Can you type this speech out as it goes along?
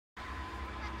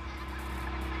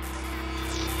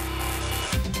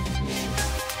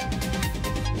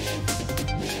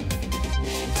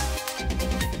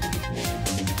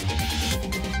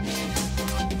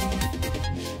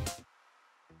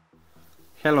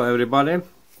Hello everybody.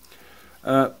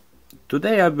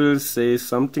 Today I will say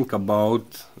something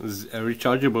about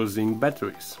rechargeable zinc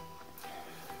batteries.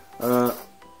 The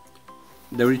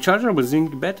rechargeable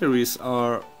zinc batteries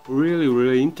are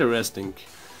really interesting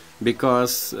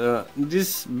because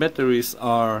these batteries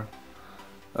are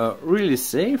really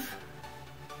safe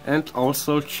and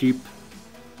also cheap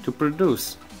to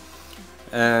produce,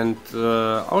 and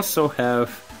also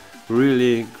have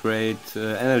really great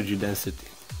energy density.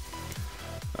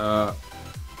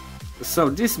 So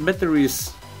these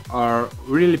batteries are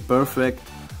really perfect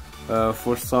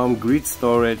for some grid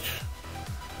storage,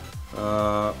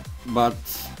 but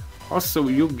also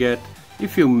you get,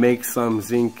 if you make some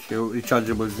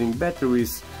rechargeable zinc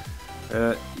batteries,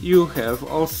 you have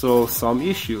also some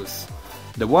issues.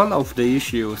 One of the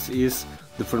issues is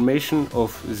the formation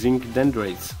of zinc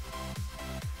dendrites.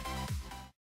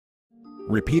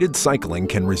 Repeated cycling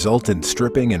can result in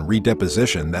stripping and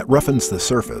redeposition that roughens the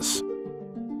surface.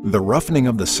 The roughening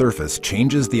of the surface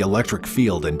changes the electric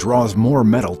field and draws more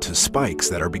metal to spikes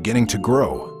that are beginning to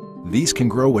grow. These can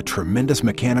grow with tremendous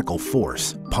mechanical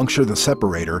force, puncture the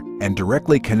separator, and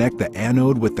directly connect the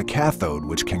anode with the cathode,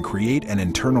 which can create an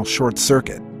internal short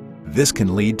circuit. This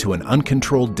can lead to an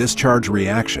uncontrolled discharge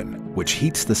reaction, which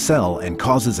heats the cell and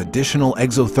causes additional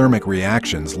exothermic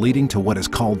reactions, leading to what is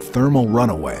called thermal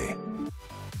runaway.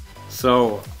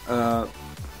 So, a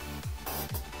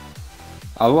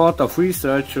lot of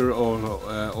researcher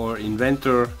or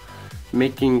inventor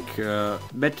making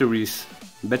battery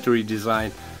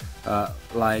design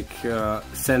like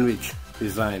sandwich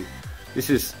design. This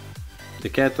is the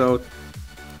cathode,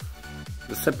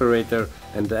 the separator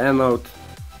and the anode,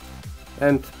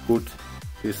 and put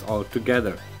this all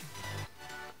together.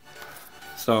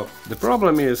 So the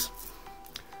problem is,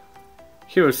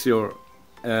 here's your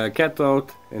cathode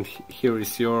and here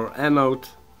is your anode.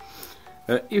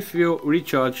 If you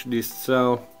recharge this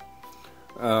cell,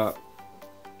 the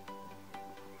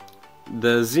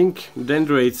zinc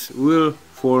dendrites will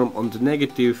form on the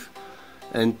negative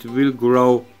and will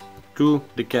grow to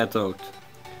the cathode,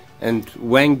 and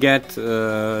when get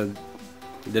the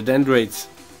dendrites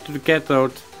to the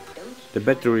cathode, the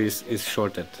battery is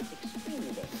shorted.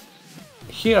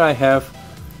 Here I have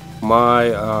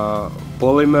my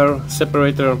polymer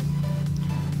separator,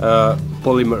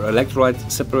 polymer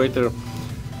electrolyte separator,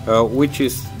 which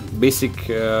is basic.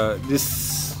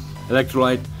 This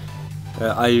electrolyte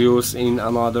I use in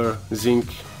another zinc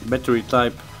battery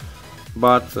type,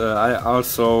 but I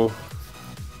also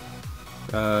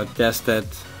tested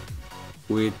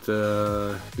with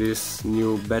this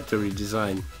new battery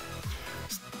design.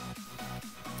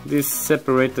 This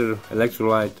separator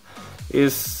electrolyte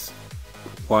is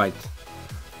white,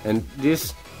 and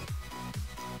this,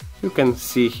 you can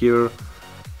see here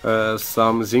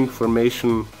some zinc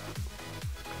formation,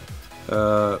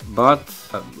 but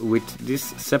with this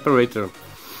separator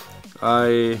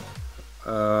I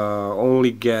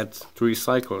only get 3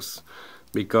 cycles,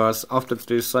 because after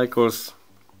 3 cycles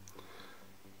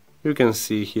you can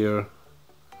see here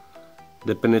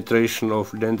the penetration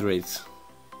of dendrites.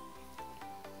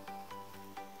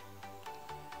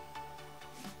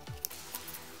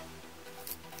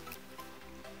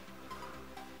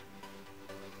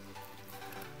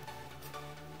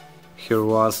 Here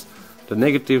was the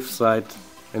negative side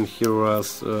and here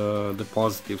was the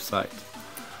positive side.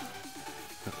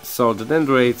 So the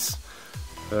dendrites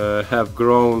have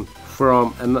grown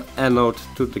from an anode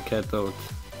to the cathode,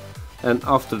 and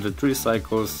after the 3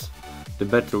 cycles the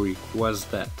battery was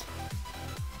dead.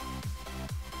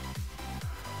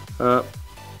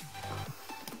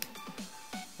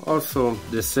 Also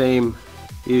the same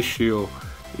issue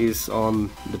is on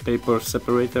the paper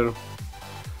separator.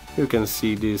 You can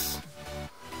see this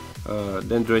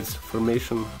dendrites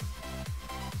formation,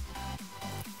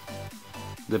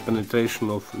 the penetration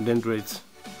of dendrites.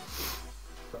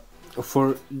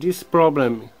 For this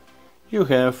problem you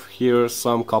have here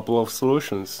some couple of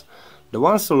solutions. The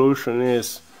one solution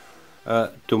is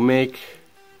to make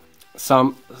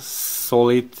some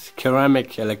solid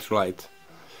ceramic electrolyte.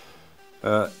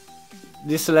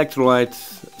 This electrolyte,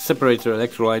 separator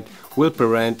electrolyte, will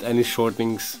prevent any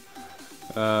shortings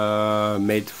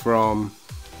made from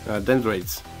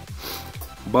dendrites.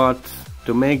 But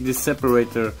to make this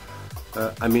separator,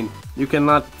 I mean, you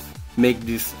cannot make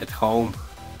this at home,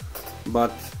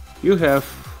 but you have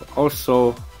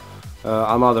also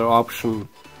another option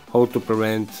how to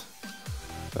prevent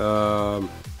the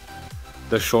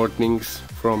shortenings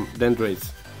from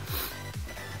dendrites.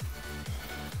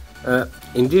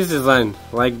 In this design,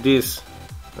 like this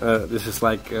is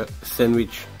like a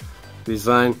sandwich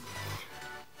design.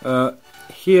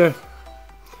 Here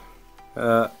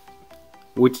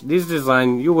With this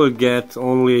design you will get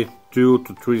only 2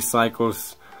 to 3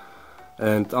 cycles,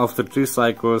 and after 3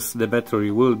 cycles the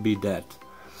battery will be dead,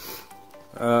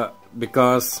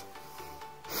 because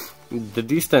the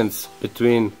distance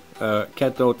between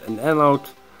cathode and anode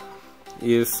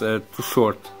is too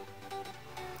short,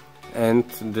 and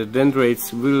the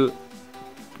dendrites will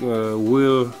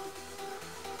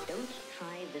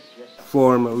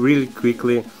form really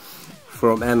quickly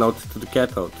from anode to the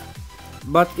cathode.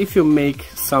 But if you make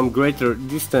some greater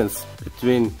distance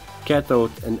between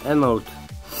cathode and anode,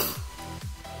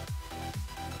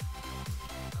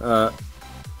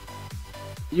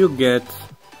 you get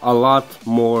a lot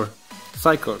more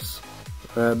cycles,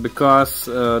 because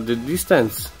the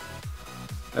distance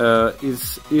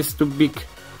is too big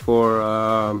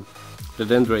for the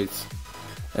dendrites.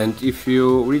 And if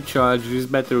you recharge this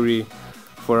battery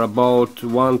for about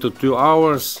 1 to 2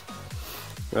 hours,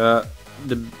 the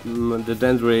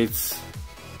dendrites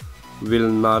will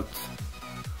not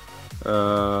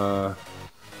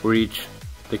reach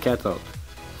the cathode.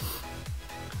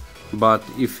 But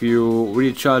if you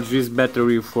recharge this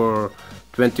battery for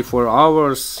 24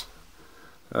 hours,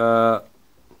 the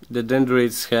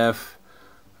dendrites have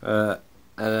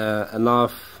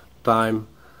enough time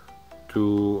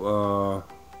to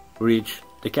reach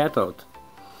the cathode.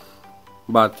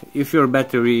 But if your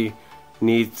battery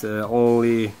needs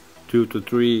only 2 to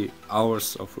 3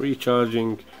 hours of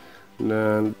recharging,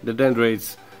 then the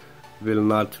dendrites will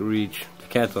not reach the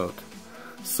cathode.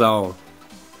 So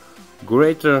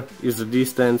greater is the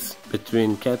distance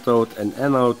between cathode and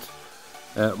anode,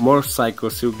 more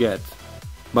cycles you get.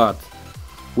 But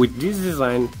with this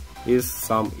design is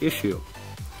some issue.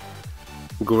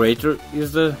 Greater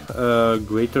is the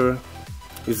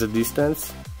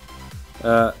distance,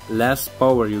 less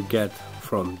power you get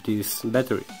from this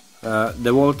battery.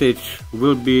 The voltage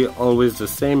will be always the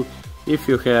same if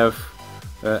you have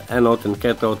anode and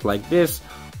cathode like this,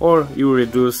 or you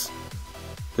reduce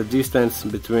the distance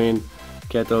between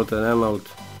cathode and anode.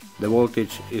 The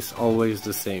voltage is always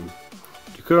the same.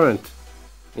 The current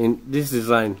in this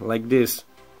design like this,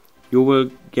 you will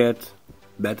get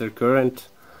better current,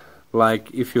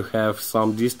 like if you have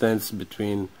some distance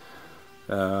between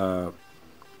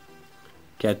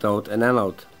cathode and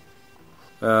anode.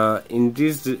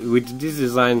 With this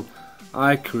design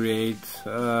I create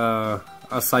a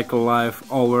cycle life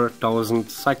over 1000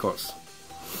 cycles.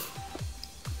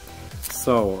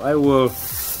 So I will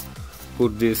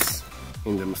put this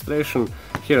in demonstration.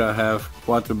 Here I have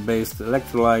water-based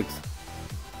electrolyte.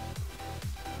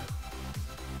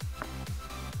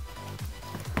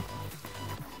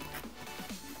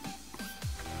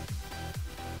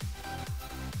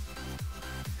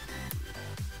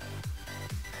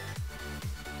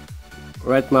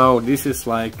 Right now this is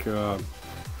like a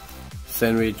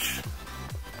sandwich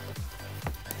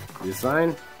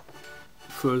design.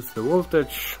 First the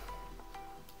voltage,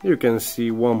 you can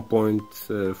see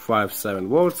 1.57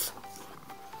 volts,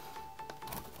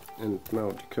 and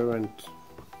now the current.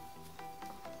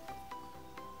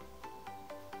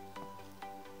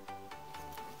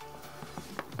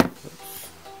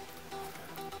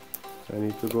 I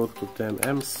need to go to 10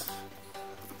 amps.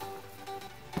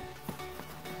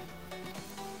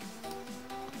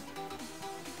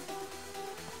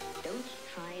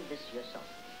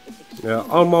 Yeah,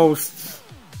 almost,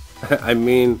 I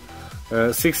mean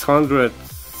 600,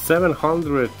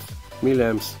 700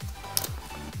 milliamps.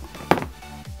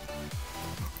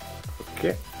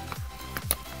 Okay.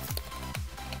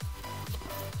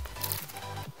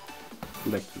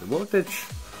 Back to the voltage.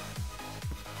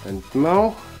 And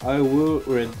now I will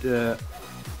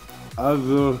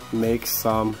make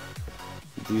some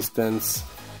distance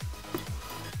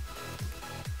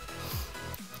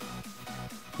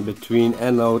between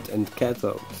anode and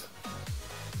cathode.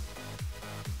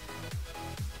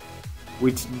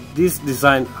 With this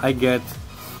design I get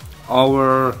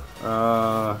over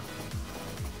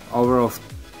of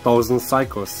 1000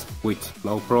 cycles with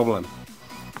no problem.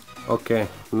 Okay,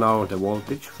 now the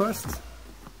voltage first.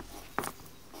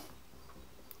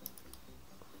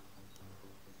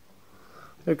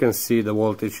 You can see the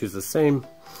voltage is the same,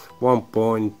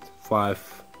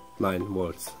 1.59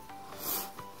 volts.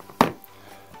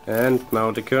 And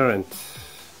now the current.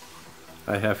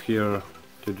 I have here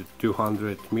to the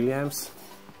 200 milliamps.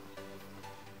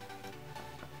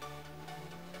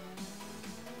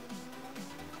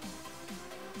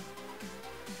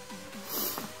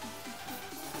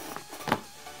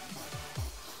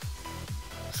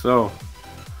 So,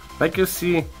 like you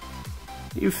see,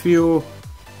 if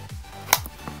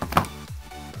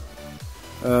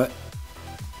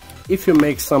if you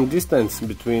make some distance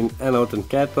between anode and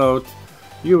cathode,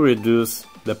 you reduce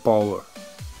the power.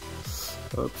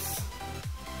 Oops.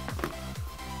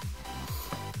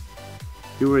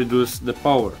 You reduce the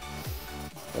power,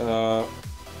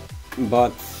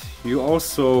 but you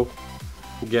also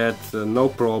get no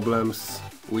problems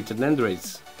with the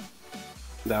dendrites.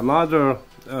 The another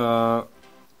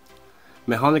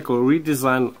mechanical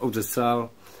redesign of the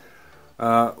cell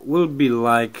will be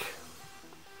like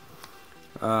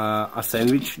a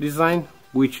sandwich design,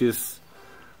 which is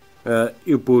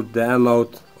you put the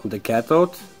anode on the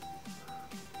cathode,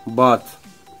 but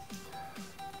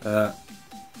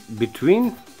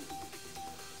between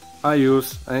I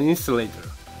use an insulator.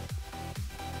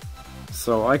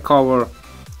 So I cover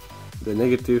the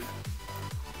negative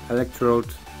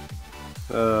electrode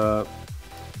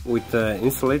with the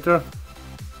insulator,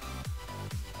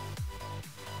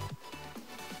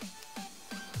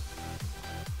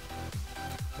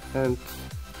 and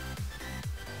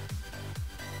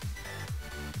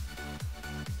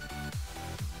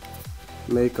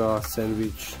make a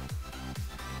sandwich.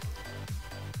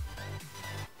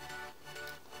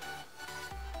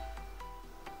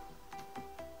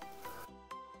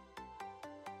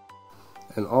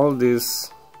 And all this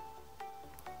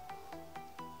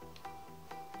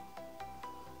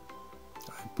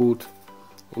I put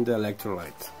in the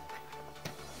electrolyte.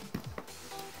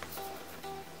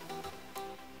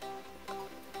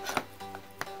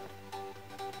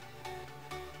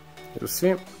 You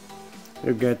see,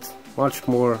 you get much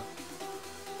more,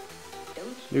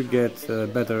 you get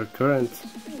better current,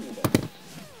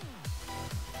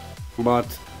 but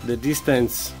the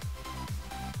distance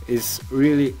is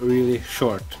really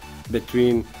short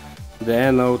between the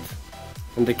anode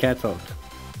and the cathode.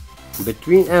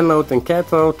 Between anode and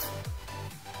cathode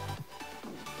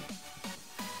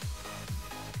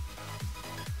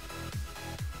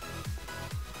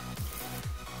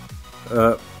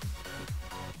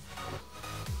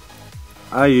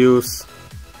I use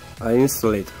an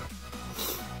insulator.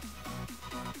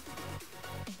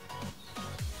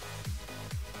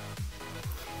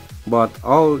 But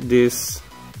all this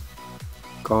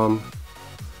come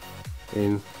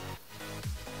in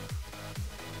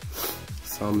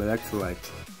some electrolyte.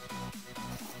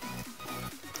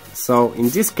 So in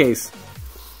this case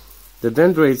the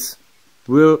dendrites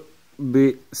will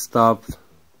be stopped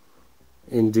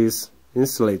in this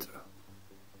insulator,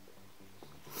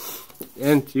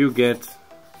 and you get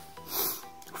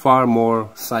far more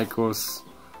cycles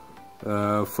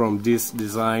from this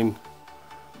design,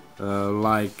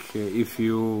 like if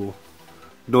you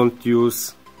don't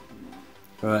use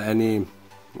any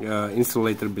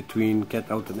insulator between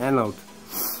cathode and anode.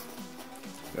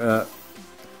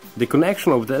 The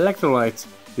connection of the electrolyte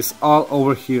is all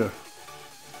over here.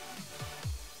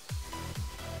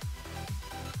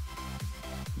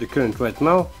 The current right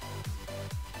now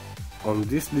on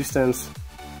this distance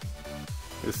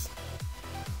is,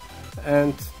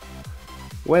 and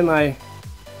when I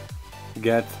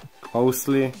get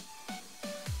closely,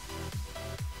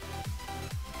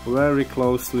 very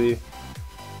closely,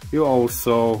 you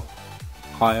also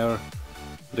higher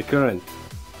the current.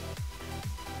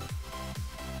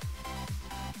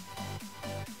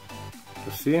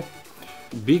 You see,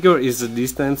 bigger is the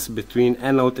distance between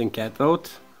anode and cathode,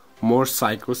 more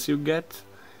cycles you get,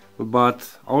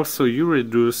 but also you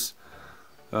reduce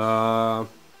the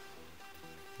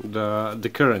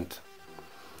current.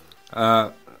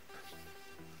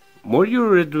 More you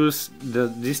reduce the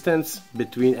distance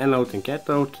between anode and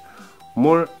cathode,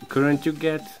 more current you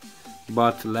get,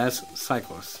 but less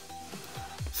cycles.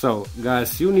 So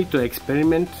guys, you need to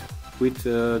experiment with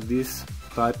this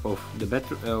type of the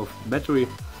battery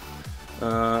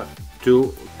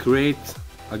to create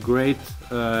a great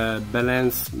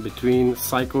balance between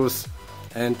cycles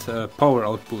and power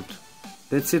output.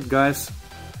 That's it guys,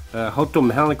 how to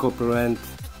mechanical prevent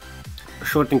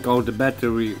shorting out the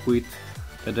battery with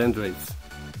the dendrites.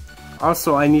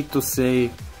 Also I need to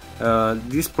say,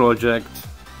 this project,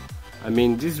 I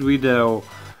mean this video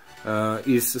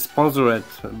is sponsored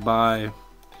by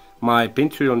my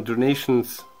Patreon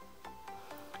donations,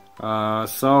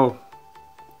 so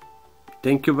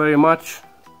thank you very much.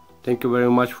 Thank you very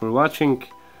much for watching,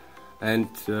 and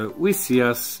we see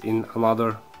us in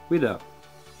another video.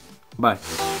 Bye.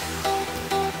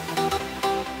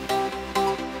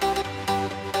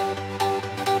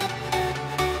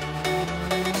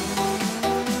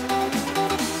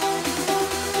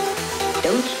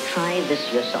 Don't try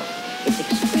this yourself. It's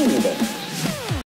extremely dangerous.